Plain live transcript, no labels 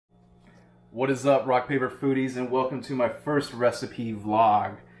What is up, rock paper foodies, and welcome to my first recipe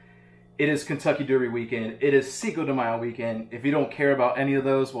vlog. It is Kentucky Derby weekend. It is Cinco De Mayo weekend. If you don't care about any of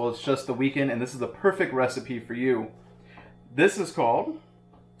those, well, it's just the weekend, and this is the perfect recipe for you. This is called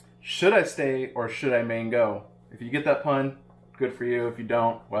Should I Stay or Should I Mayyngo? If you get that pun, good for you. If you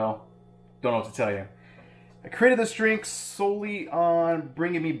don't, well, don't know what to tell you. I created this drink solely on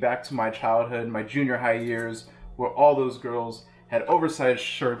bringing me back to my childhood, my junior high years, where all those girls had oversized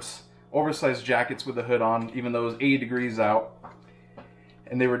shirts, oversized jackets with the hood on, even though it was 80 degrees out.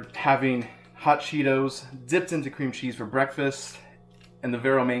 And they were having hot Cheetos dipped into cream cheese for breakfast and the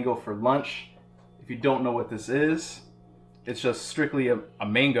Vero Mango for lunch. If you don't know what this is, it's just strictly a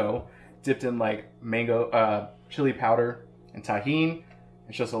mango dipped in like mango, chili powder and tahini.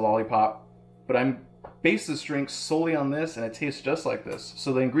 It's just a lollipop. But I'm based this drink solely on this, and it tastes just like this.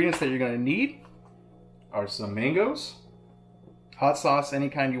 So the ingredients that you're gonna need are some mangoes, hot sauce, any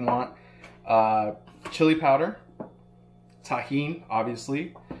kind you want, chili powder, tahini,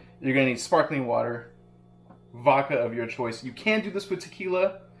 obviously. You're gonna need sparkling water, vodka of your choice. You can do this with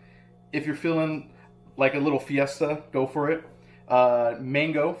tequila. If you're feeling like a little fiesta, go for it.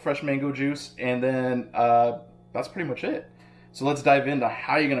 Mango, fresh mango juice, and then that's pretty much it. So let's dive into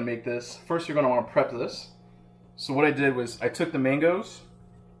how you're gonna make this. First, you're gonna wanna prep this. So what I did was I took the mangoes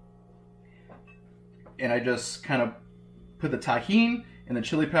and I just kind of put the tahini and the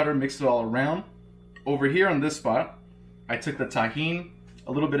chili powder, mixed it all around. Over here on this spot, I took the tahini,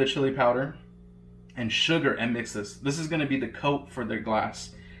 a little bit of chili powder, and sugar and mixed this. This is gonna be the coat for the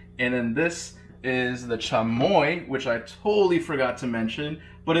glass. And then this is the chamoy, which I totally forgot to mention,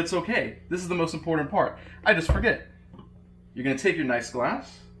 but it's okay. This is the most important part. I just forget. You're gonna take your nice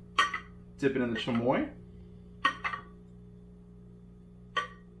glass, dip it in the chamoy,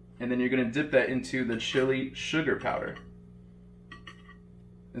 and then you're gonna dip that into the chili sugar powder.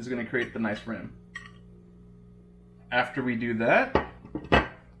 This is gonna create the nice rim. After we do that,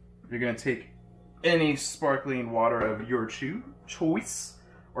 you're gonna take any sparkling water of your choice,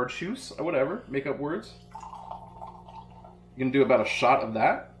 or choose, or whatever, make up words. You're gonna do about a shot of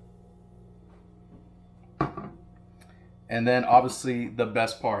that. And then obviously the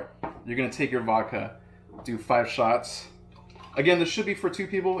best part, you're gonna take your vodka, do 5 shots. Again, this should be for 2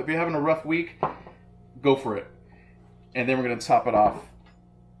 people. If you're having a rough week, go for it. And then we're gonna top it off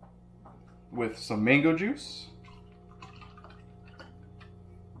with some mango juice.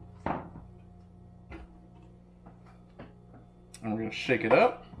 And we're gonna shake it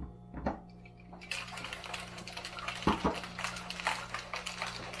up.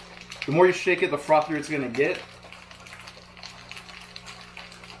 The more you shake it, the frothier it's gonna get.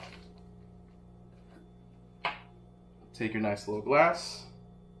 Take your nice little glass,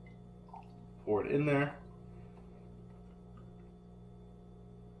 pour it in there.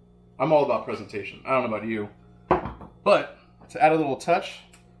 I'm all about presentation. I don't know about you, but to add a little touch,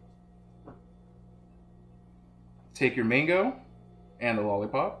 take your mango and the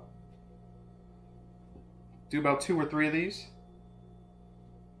lollipop. Do about 2 or 3 of these.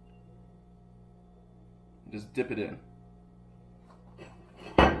 Just dip it in.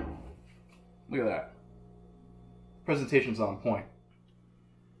 Look at that. Presentation's on point.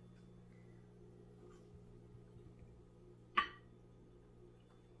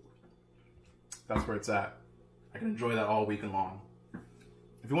 That's where it's at. I can enjoy that all weekend long.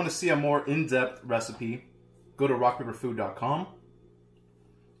 If you want to see a more in-depth recipe, go to rockpaperfood.com.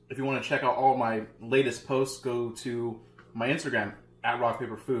 If you want to check out all my latest posts, go to my Instagram at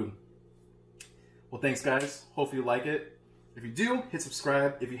rockpaperfood. Well, thanks guys. Hope you like it. If you do, hit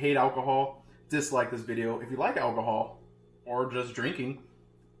subscribe. If you hate alcohol, dislike this video. If you like alcohol or just drinking,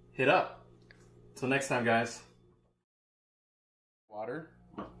 hit up. Till next time, guys. Water.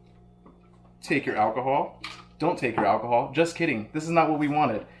 Take your alcohol. Don't take your alcohol. Just kidding. This is not what we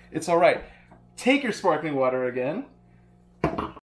wanted. It's all right. Take your sparkling water again.